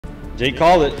Jake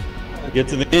called it. Get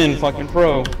to the end, fucking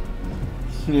pro.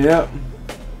 Yep.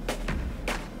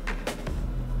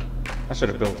 I should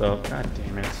have built up. God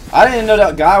damn it. I didn't know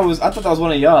that guy was. I thought that was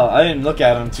one of y'all. I didn't look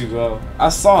at him too well. I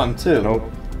saw him too.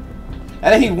 Nope.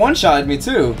 And then he one-shotted me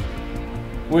too,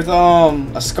 with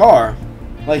a scar.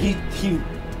 Like he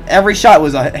every shot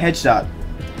was a headshot.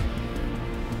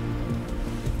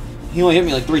 He only hit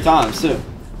me like 3 times too.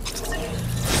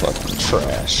 Fucking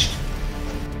trash.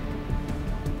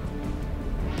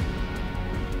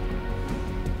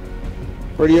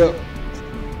 Ready up.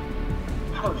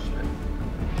 Oh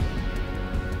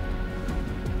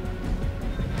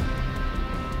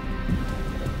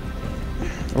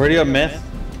shit. Ready up, meth.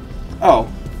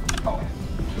 Oh.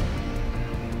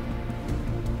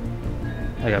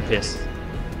 I got pissed.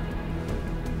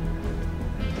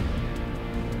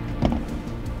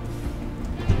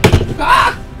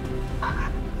 Ah!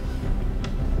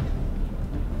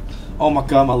 Oh my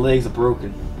god, my legs are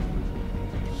broken.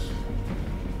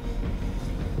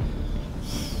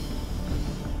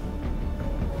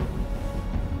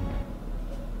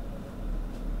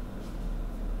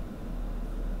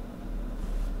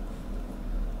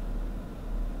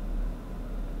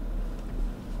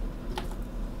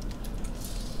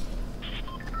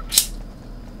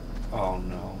 Oh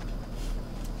no.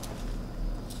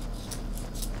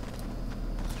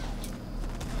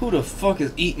 Who the fuck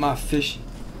is eat my fishy?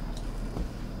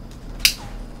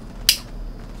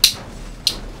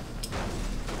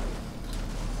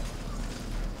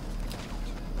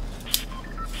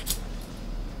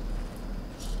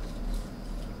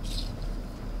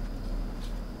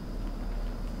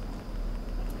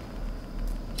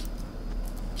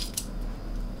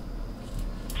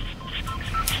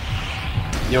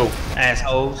 Yo,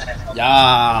 Assholes.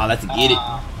 yeah, let's get it.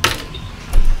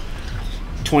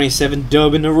 27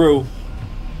 dub in a row.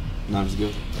 Not as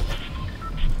good.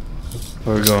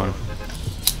 Where we going?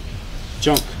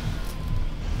 Junk.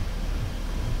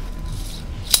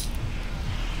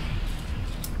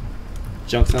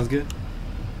 Junk sounds good.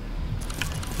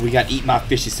 We got eat my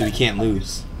fishy so we can't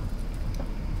lose.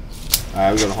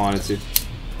 Alright, we go to Haunted too.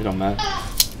 It don't matter.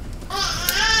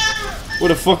 Where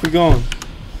the fuck we going?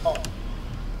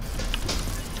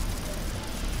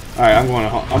 Alright,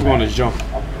 I'm going to jump.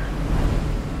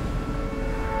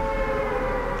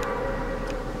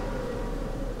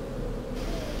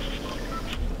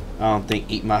 I don't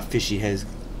think Eat My Fishy has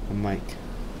a mic.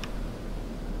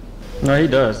 No, he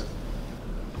does.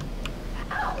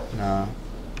 Nah.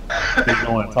 He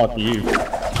don't want to talk to you.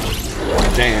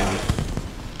 Damn.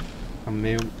 I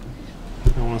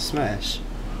want to smash.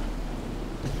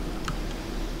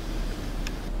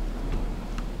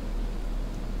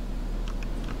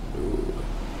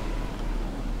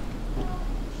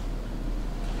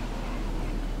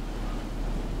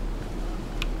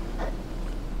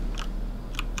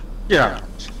 Yeah.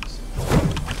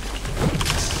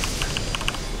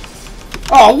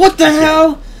 Oh, what the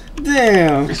hell?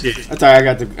 Damn. Appreciate it. That's alright.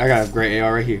 I got a great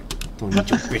AR right here. Don't need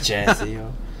your bitch ass AR.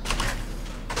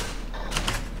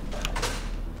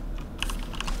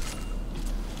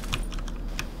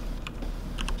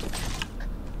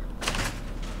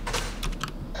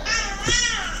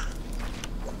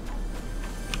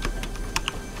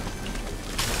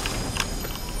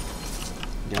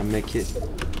 Yeah, make it.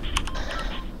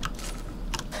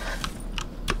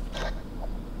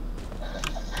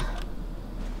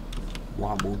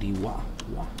 Wobble dee wah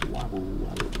wah wobble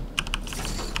wobble.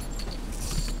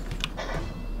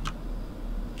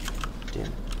 Damn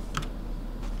it.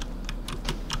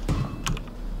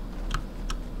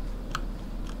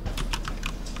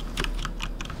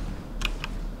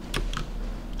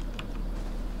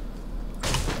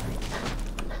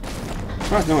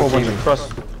 Surprised no one came in.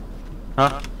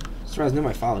 Huh? Surprised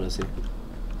nobody followed us here.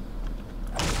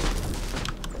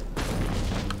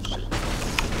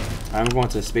 I'm going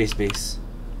to the space base.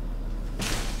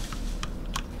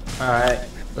 Alright,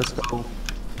 let's go.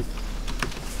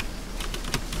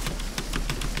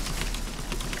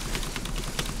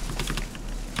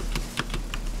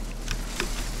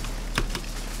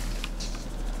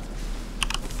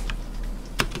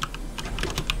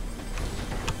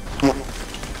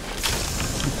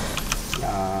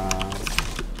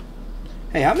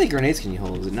 Hey, how many grenades can you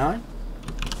hold? Is it 9?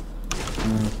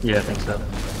 Yeah, I think so.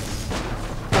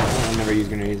 I never use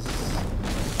grenades.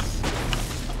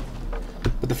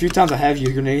 But the few times I have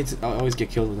used grenades, I always get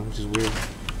killed with them, which is weird.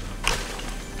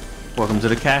 Welcome to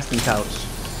the casting couch.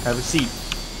 Have a seat.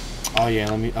 Oh yeah,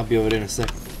 I'll be over there in a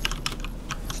second.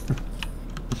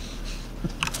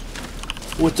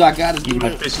 What I gotta do? Eat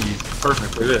my fishy is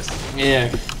perfect for this.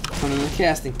 Yeah, on the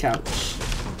casting couch.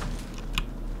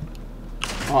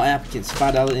 All applicants,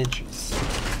 $5 entries.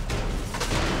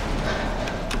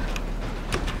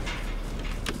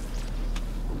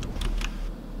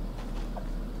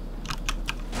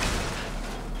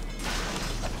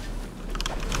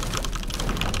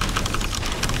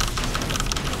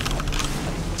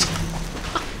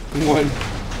 One.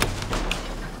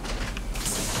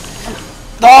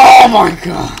 Oh my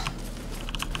god!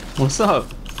 What's up?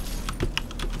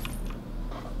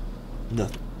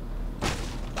 Nothing.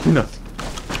 No.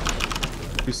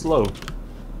 Too slow.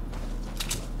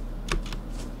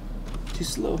 Too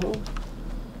slow, ho.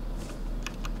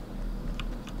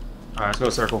 Alright, let's go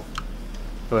circle.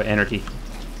 Go ahead, anarchy.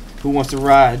 Who wants to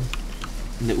ride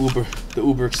in the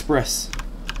Uber Express?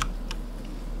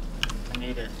 I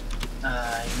need it.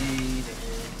 I need it.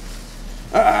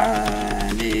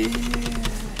 I need.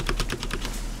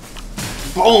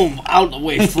 Boom! Out the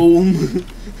way, fool.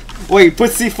 Wait,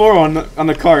 put C4 on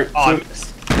the cart. Oh, I So- missed.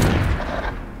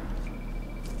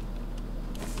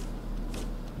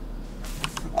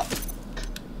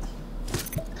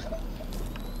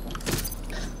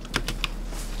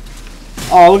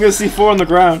 Oh, look at C4 on the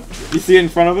ground. You see it in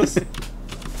front of us?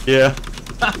 Yeah.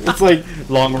 It's like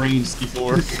Long range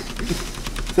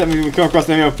C4. that means we come across.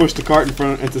 Maybe I'll push the cart in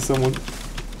front into someone.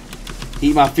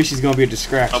 Eat my fish is gonna be a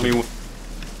distraction.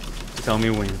 Tell me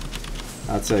when.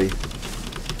 I'll tell you.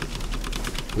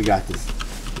 We got this.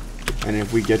 And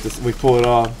if we get this, we pull it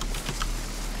off.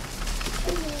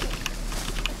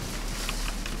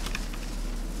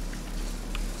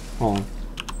 Hold on.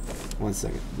 1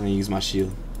 second. I'm gonna use my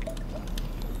shield.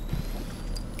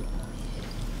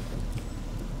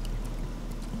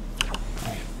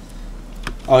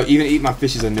 Oh, even eat my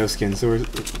fishes are no skin, so we're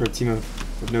a team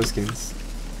of no skins.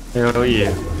 Hell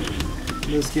yeah.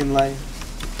 No skin life.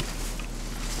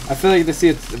 I feel like they see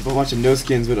a bunch of no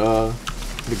skins with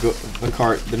the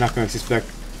cart, they're not going to expect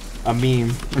a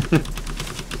meme.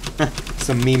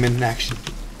 Some meme in action.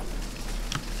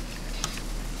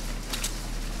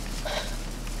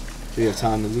 Do you have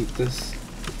time to loot this?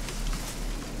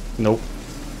 Nope.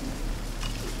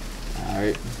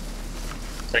 Alright.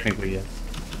 Technically, yeah.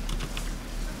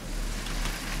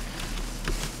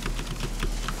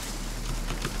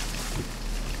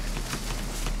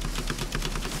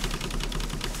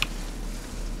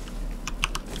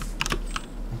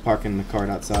 Parking the cart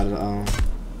outside of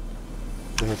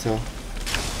the hotel.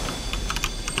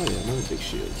 Oh yeah, another big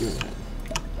shield. Give me that.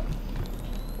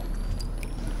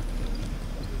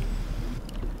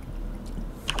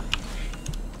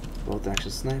 Bolt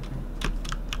action sniper.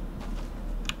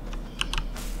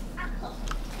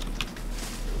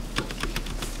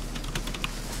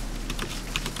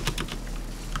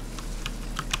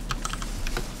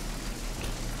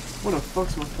 What the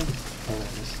fuck's my phone? Oh,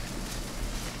 that is.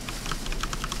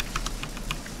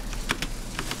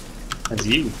 That's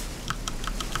you.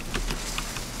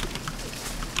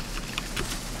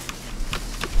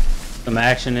 Some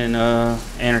action in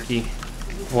Anarchy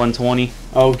 120.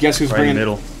 Oh, guess who's Right bringing? in the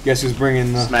middle. Guess who's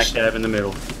bringing the Smack dab in the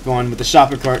middle. going with the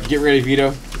shopping cart? Get ready,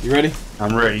 Vito. You ready?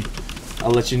 I'm ready.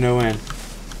 I'll let you know when.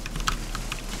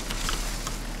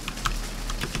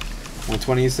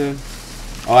 120, you said?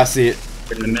 Oh, I see it.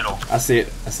 In the middle. I see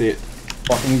it. I see it.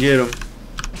 Fucking get him.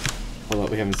 Hold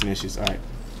up, we're having some issues. All right.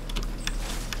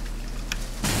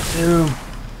 Ew.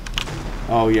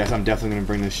 Oh yes, I'm definitely gonna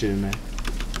bring this shit in there.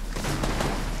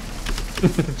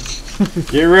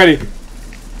 Get ready.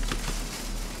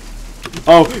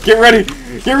 Oh, get ready.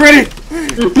 Get ready.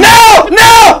 No!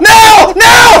 No! No!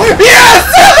 No!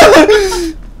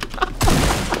 Yes!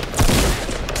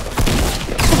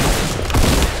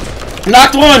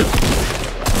 Knocked one.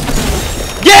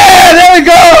 Yeah! There we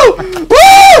go! Woo!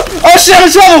 Oh shit! I'm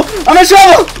in trouble! I'm in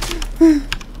trouble!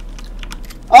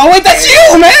 Oh wait, that's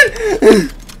you, man!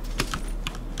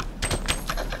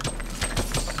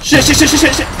 Shit! Shit! Shit! Shit!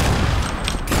 Shit! Shit!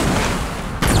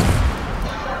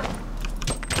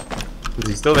 Is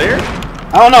he still there?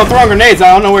 I don't know. I'm throwing grenades.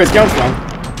 I don't know where it's coming from.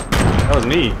 That was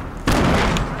me.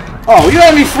 Oh, you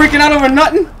had me freaking out over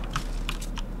nothing?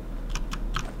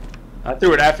 I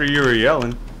threw it after you were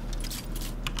yelling.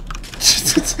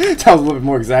 That was a little bit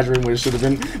more exaggerated than what it should have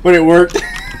been, but it worked.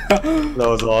 That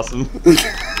was awesome.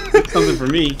 Something for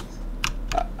me.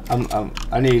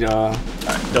 I need Alright,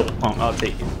 double pump. I'll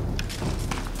take it.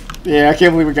 Yeah, I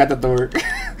can't believe we got that to work.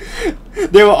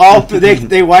 They were all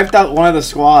they wiped out one of the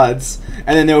squads,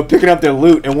 and then they were picking up their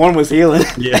loot, and one was healing.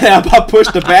 Yeah. And I about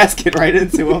pushed the basket right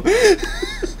into him,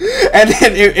 and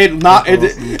then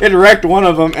it wrecked one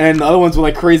of them, and the other ones were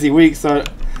like crazy weak. So,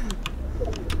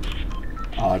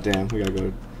 oh damn, we gotta go.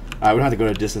 All right, we don't have to go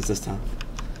to distance this time.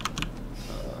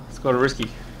 Let's go to risky.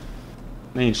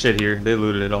 They ain't shit here. They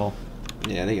looted it all.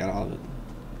 Yeah, they got all of it.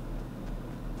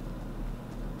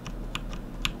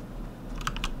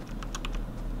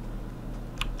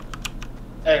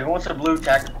 Hey, who wants a blue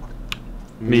tactical?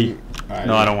 Me. Alright,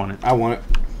 No, I don't want it. I want it.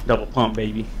 Double pump,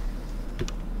 baby.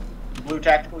 Blue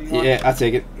tactical you want? Yeah, I'll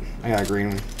take it. I got a green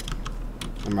one.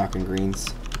 I'm rocking greens.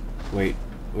 Wait,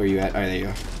 where you at? Oh, there you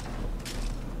go.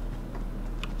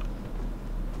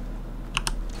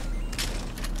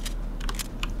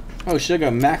 Oh shit, I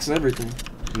got max everything.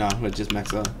 No, let's just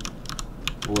max wood.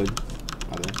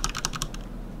 My bad.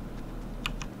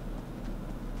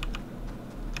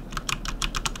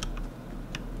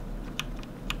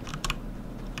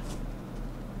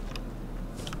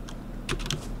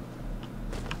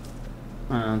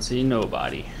 I don't see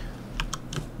nobody.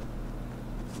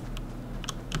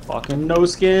 Fucking no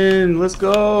skin. Let's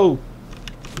go.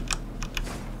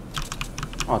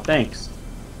 Oh, thanks.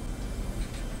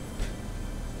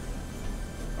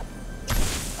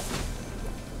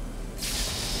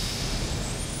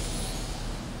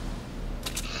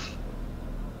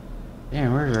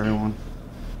 Damn, where's everyone?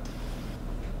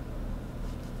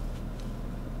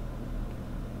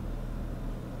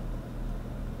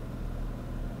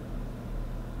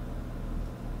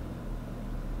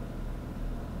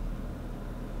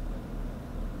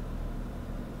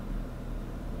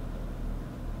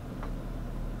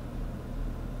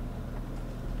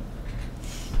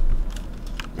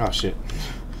 Oh shit.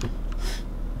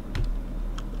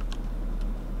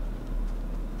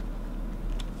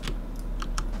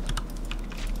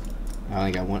 I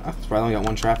only got one. I probably only got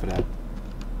one trap for that.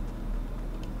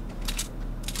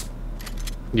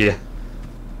 Yeah.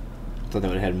 I thought they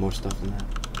would have had more stuff than that.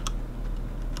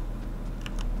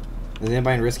 Is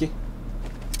anybody in risky?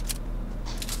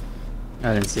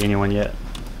 I didn't see anyone yet.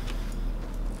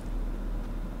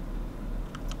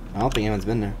 I don't think anyone's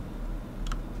been there.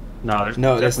 No, there's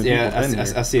No, that's definitely yeah. people been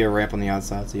there. I see a ramp on the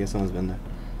outside, so yeah, someone's been there.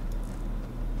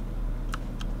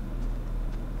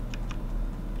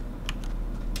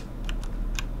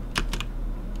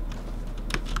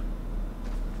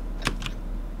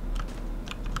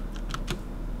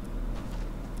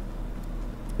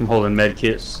 I'm holding med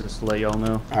kits just to let y'all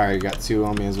know. Alright, got two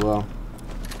on me as well.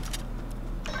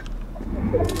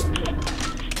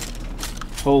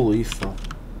 Holy fuck.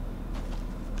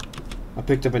 I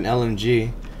picked up an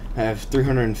LMG. I have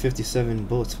 357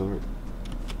 bullets for it.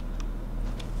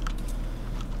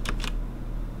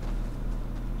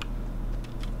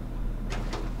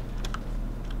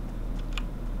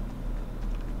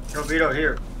 Yo, Vito,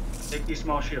 here. Take these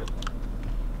small shields.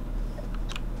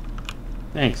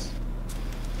 Thanks.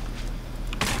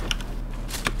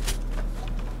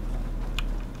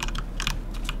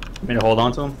 Want me to hold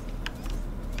on to him?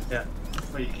 Yeah.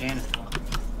 Well, you can if you want.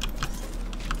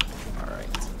 Alright.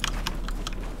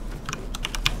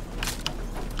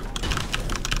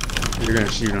 You're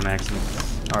gonna shoot on accident.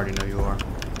 I already know you are.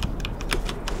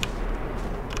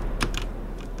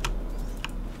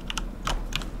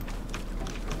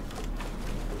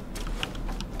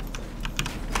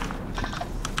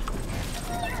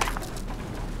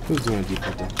 Who's doing a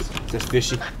default dance? Is that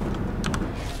fishy?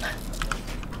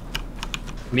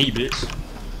 Me, bitch.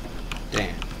 Damn.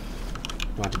 You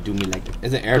want to do me like that?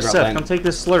 Is it Yo, airdrop Seth, land? come take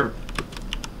this slurp.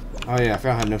 Oh yeah, I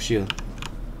forgot I had no shield.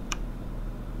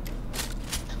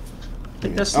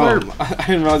 Take that slurp. Oh, I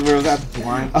didn't realize where it was at.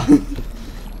 Blind.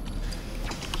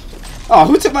 Oh,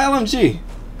 who took my LMG?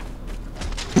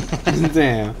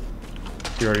 Damn.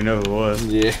 You already know who it was.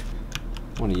 Yeah.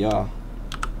 One of y'all.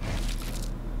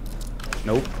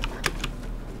 Nope.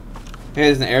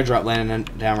 Hey, there's an airdrop landing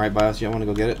down right by us. Y'all want to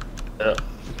go get it? Yeah,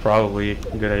 probably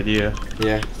a good idea.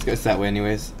 Yeah, it's that way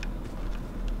anyways.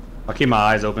 I'll keep my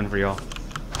eyes open for y'all.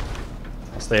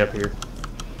 I'll stay up here.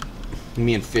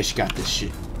 Me and Fish got this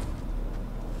shit.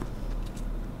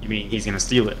 You mean he's gonna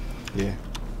steal it? Yeah.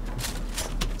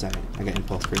 It's alright. I got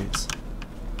impulse grenades.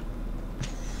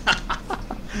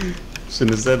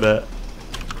 Shouldn't have said that.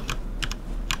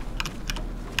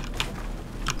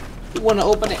 You wanna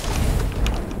open it?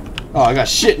 Oh, I got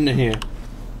shit in here.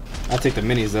 I'll take the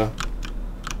minis though.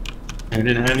 And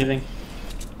didn't have anything?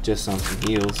 Just some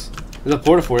heals. There's a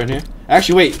porta fort in here.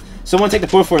 Actually, wait. Someone take the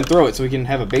porta fort and throw it so we can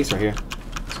have a base right here.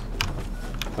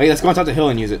 Wait, let's go on top of the hill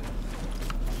and use it.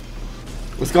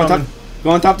 Let's go on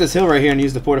top of this hill right here and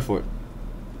use the porta fort.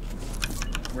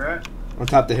 Where at? On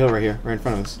top of the hill right here, right in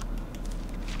front of us.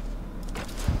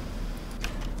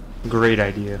 Great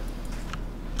idea.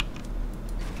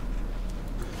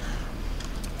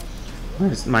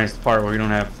 Minus the part where we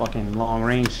don't have fucking long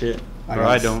range shit. Or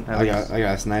I don't. I got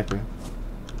a sniper.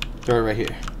 Throw it right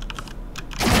here.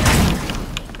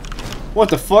 What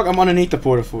the fuck? I'm underneath the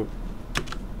porta fort.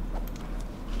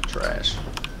 Trash.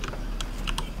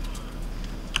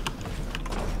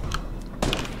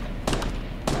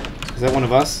 Is that one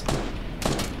of us?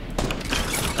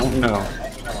 Oh no.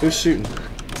 Who's shooting?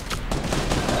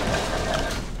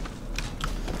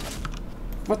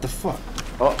 What the fuck?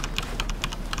 Oh.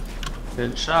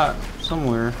 Good shot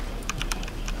somewhere.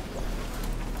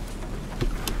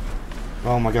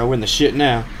 Oh my god, we're in the shit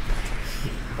now.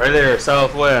 Right there,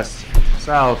 southwest.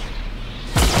 South.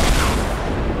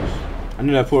 I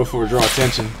knew that pulled for draw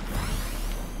attention.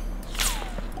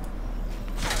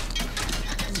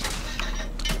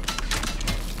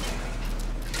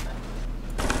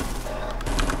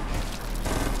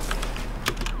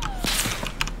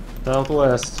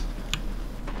 Southwest.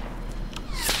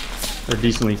 They're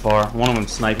decently far. One of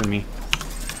them's sniping me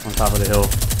on top of the hill.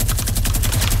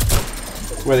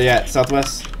 Where they at?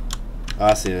 Southwest? Oh,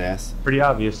 I see the ass. Pretty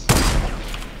obvious.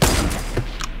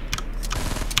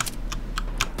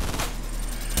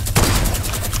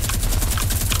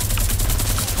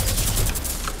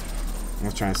 I'm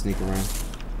gonna try and sneak around.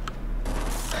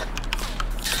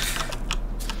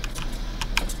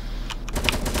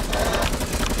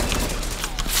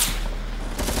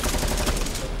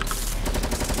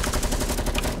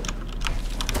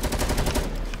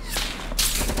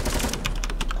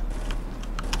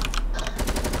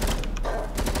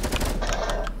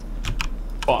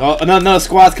 Oh, another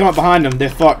squad's coming up behind them. They're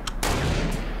fucked.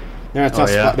 They're in a tough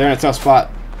spot. They're in a tough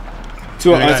spot.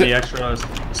 Two. I got any extra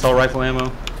assault rifle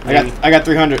ammo? Maybe? I got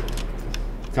 300.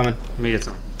 Coming. Let me get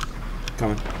some.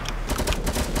 Coming.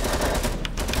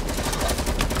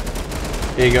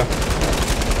 Here you go.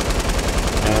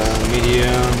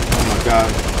 Medium. Oh my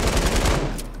god.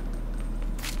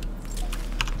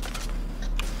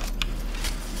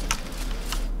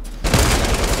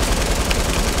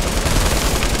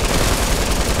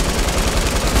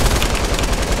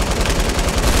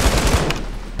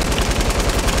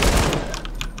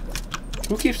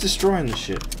 Who keeps destroying this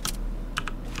shit?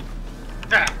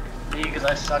 Me, because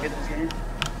I suck at this game.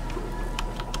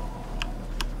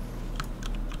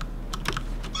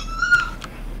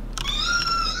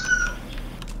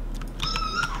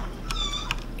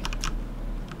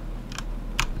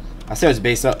 I said it's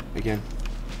base up again.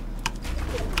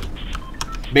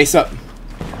 Base up.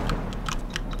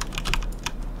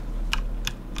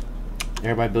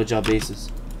 Everybody build y'all bases.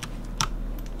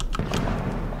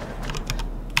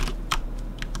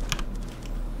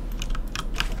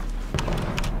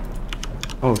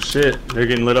 Oh shit, they're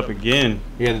getting lit up again.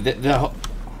 Yeah, there's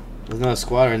another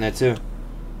squatter in there too.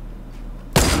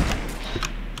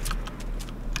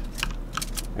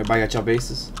 Everybody got y'all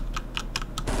bases?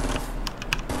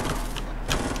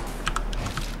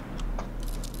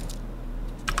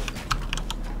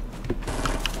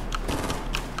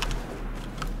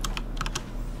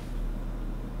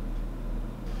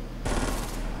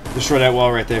 Destroy that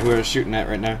wall right there, whoever's shooting at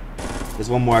right now. There's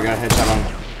one more I got a headshot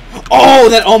on. Oh,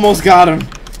 that almost got him!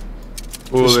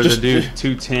 Oh, there's a dude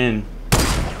 210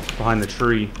 behind the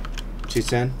tree.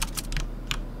 210?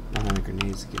 900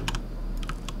 grenades again.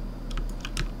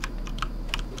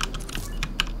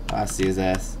 Oh, I see his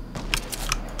ass.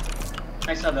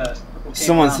 I saw the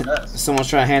Someone's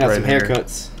trying to hand out Right some there.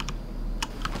 haircuts.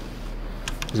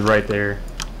 He's right there.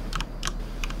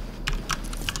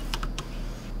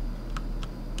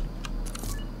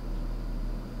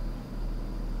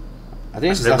 I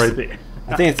think it's They're us. right there.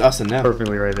 I think it's us and them.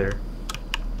 Perfectly right there.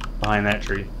 Behind that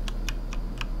tree.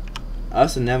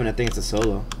 Us and them, and I think it's a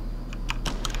solo.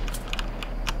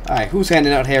 Alright, who's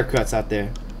handing out haircuts out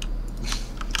there?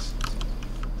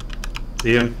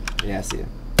 See him? Yeah, I see him.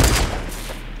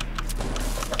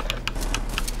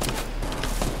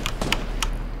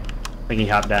 I think he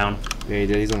hopped down. Yeah, he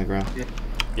did. He's on the ground.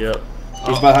 Yep.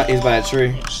 He's by that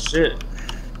tree. Shit.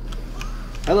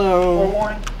 Hello.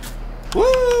 Forewarning.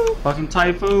 Woo! Fucking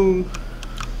typhoon.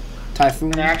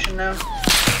 Typhoon. In action now.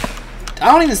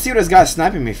 I don't even see where this guy's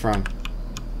sniping me from.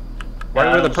 Right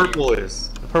I where the don't see purple is.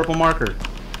 The purple marker.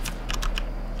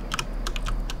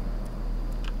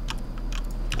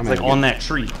 It's like on that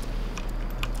tree.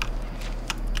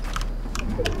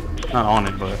 Not on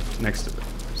it, but next to it.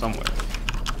 Somewhere.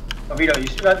 Oh, Vito, you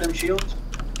still got them shields?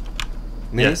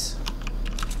 Minis? Yes.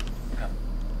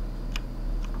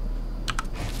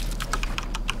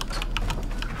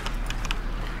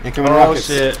 Incoming Oh rockets.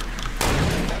 shit.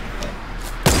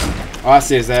 Oh, I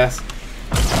see his ass.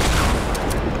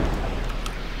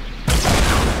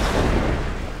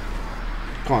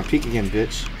 Come on, peek again,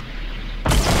 bitch.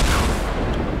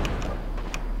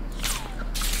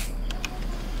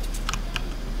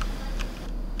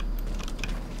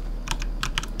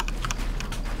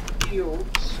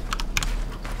 Shields.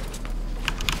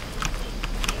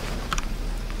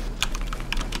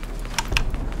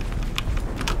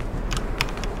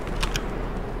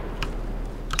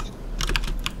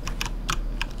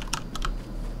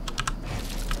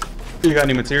 You got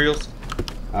any materials?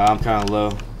 I'm kind of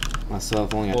low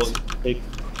myself. Only got Well,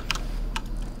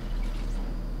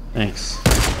 thanks.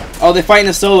 Oh, they're fighting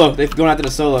a solo. They're going after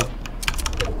the solo.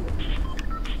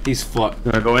 He's fucked.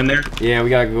 You wanna go in there? Yeah, we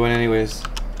gotta go in anyways.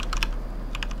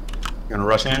 You gonna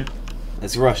rush in?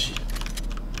 Let's rush.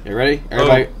 You ready?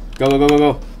 Everybody, go, go, go, go,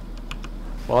 go.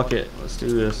 Fuck it. Let's do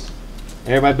this.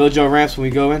 Everybody build your ramps when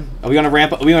we go in. Are we gonna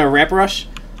ramp? Are we gonna ramp rush?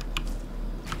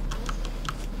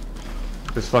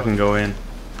 Just fucking go in.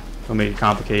 Don't make it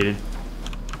complicated.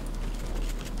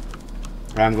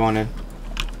 Alright, I'm going in.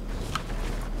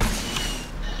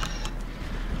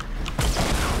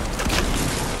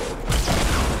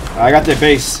 I got their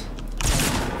base.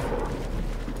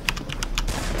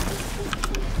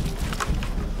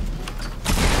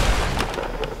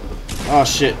 Oh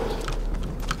shit.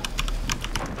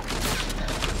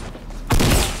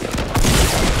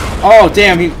 Oh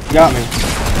damn, he got me.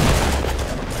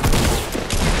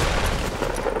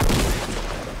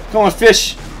 Come on,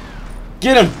 fish.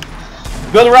 Get him.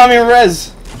 Build around me and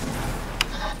res.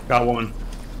 Got one.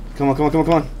 Come on, come on, come on,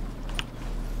 come on.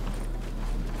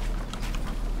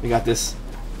 We got this.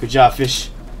 Good job, fish.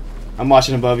 I'm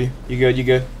watching above you. You good, you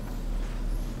good.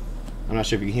 I'm not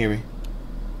sure if you can hear me.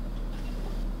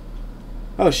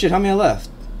 Oh shit, how many are left?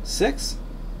 6?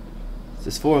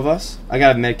 There's 4 of us. I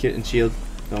got a med kit and shield.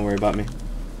 Don't worry about me.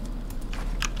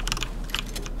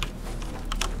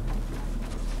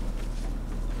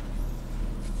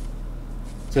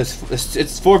 So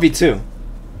it's 4v2.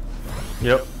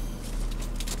 Yep.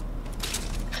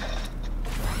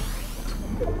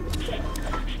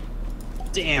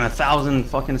 Damn, 1,000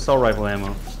 fucking assault rifle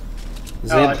ammo.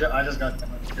 No, I just got that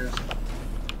much too.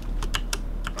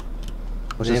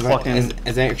 Which is fucking.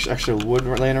 Is there extra wood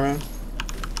laying around?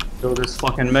 Build this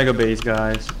fucking mega base,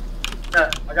 guys.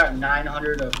 I got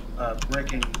 900 of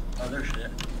brick and other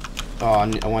shit. Oh,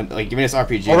 I want, like, give me this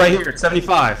RPG. Oh, right here, it's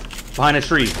 75. Behind a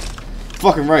tree.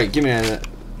 Fucking right, give me that.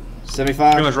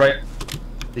 75? Pretty much right.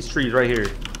 These trees right here.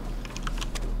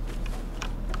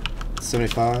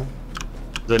 75?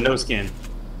 The no skin.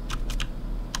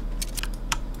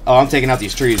 Oh, I'm taking out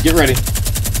these trees. Get ready.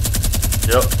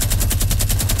 Yep.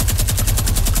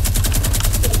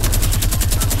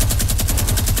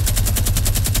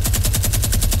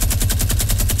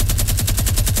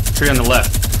 Tree on the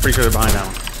left. Pretty sure they're behind that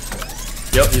one.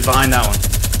 Yep, he's behind that one.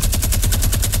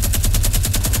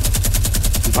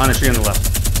 He's behind a tree on the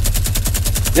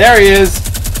left. There he is.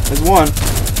 There's one.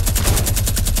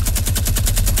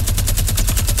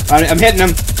 I'm hitting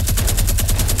him.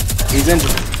 He's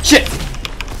injured. Shit!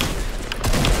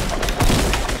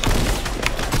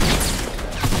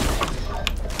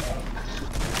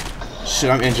 Shit,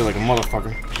 I'm injured like a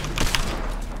motherfucker.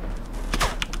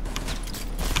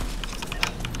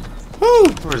 Woo!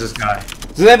 Where's this guy?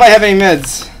 Does anybody have any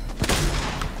meds?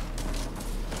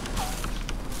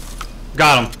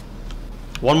 Got him.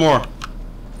 One more.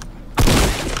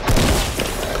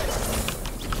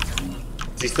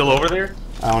 Is he still over there?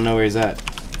 I don't know where he's at.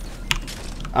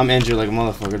 I'm injured like a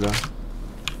motherfucker though.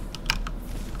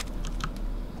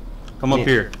 Come up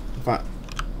here. Fine.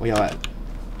 Where y'all at?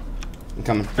 I'm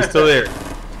coming. He's still there.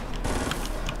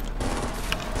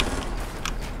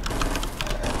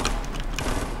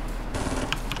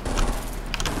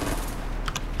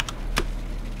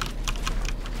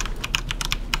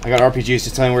 I got RPGs,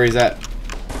 just tell me where he's at.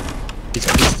 He's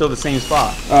still the same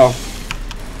spot. Oh.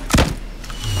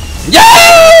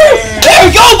 Yes! There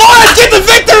we go, boys! Get the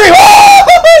victory!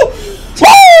 Woo!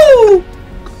 Woo!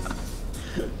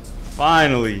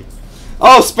 Finally.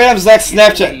 Oh, spam Zach's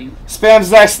Snapchat. Spam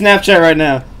Zach's Snapchat right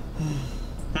now.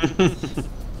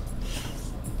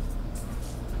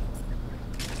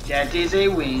 That is a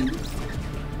win.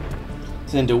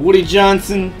 Send to Woody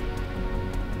Johnson.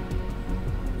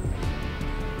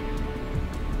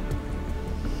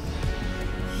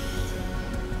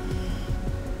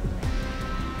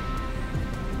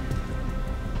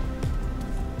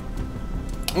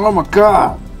 Oh my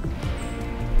god.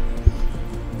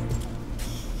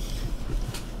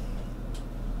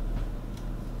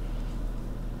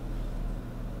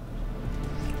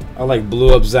 I like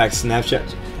blew up Zach's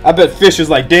Snapchat. I bet Fish was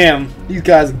like, damn, these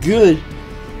guys are good.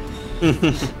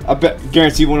 I bet,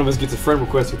 guarantee one of us gets a friend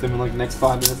request with him in like the next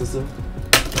 5 minutes or so.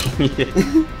 Yeah.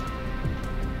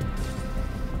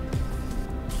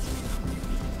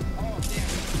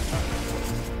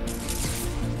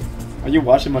 Are you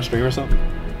watching my stream or something?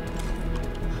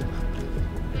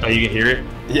 Oh, you can hear it?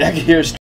 Yeah, I can hear it.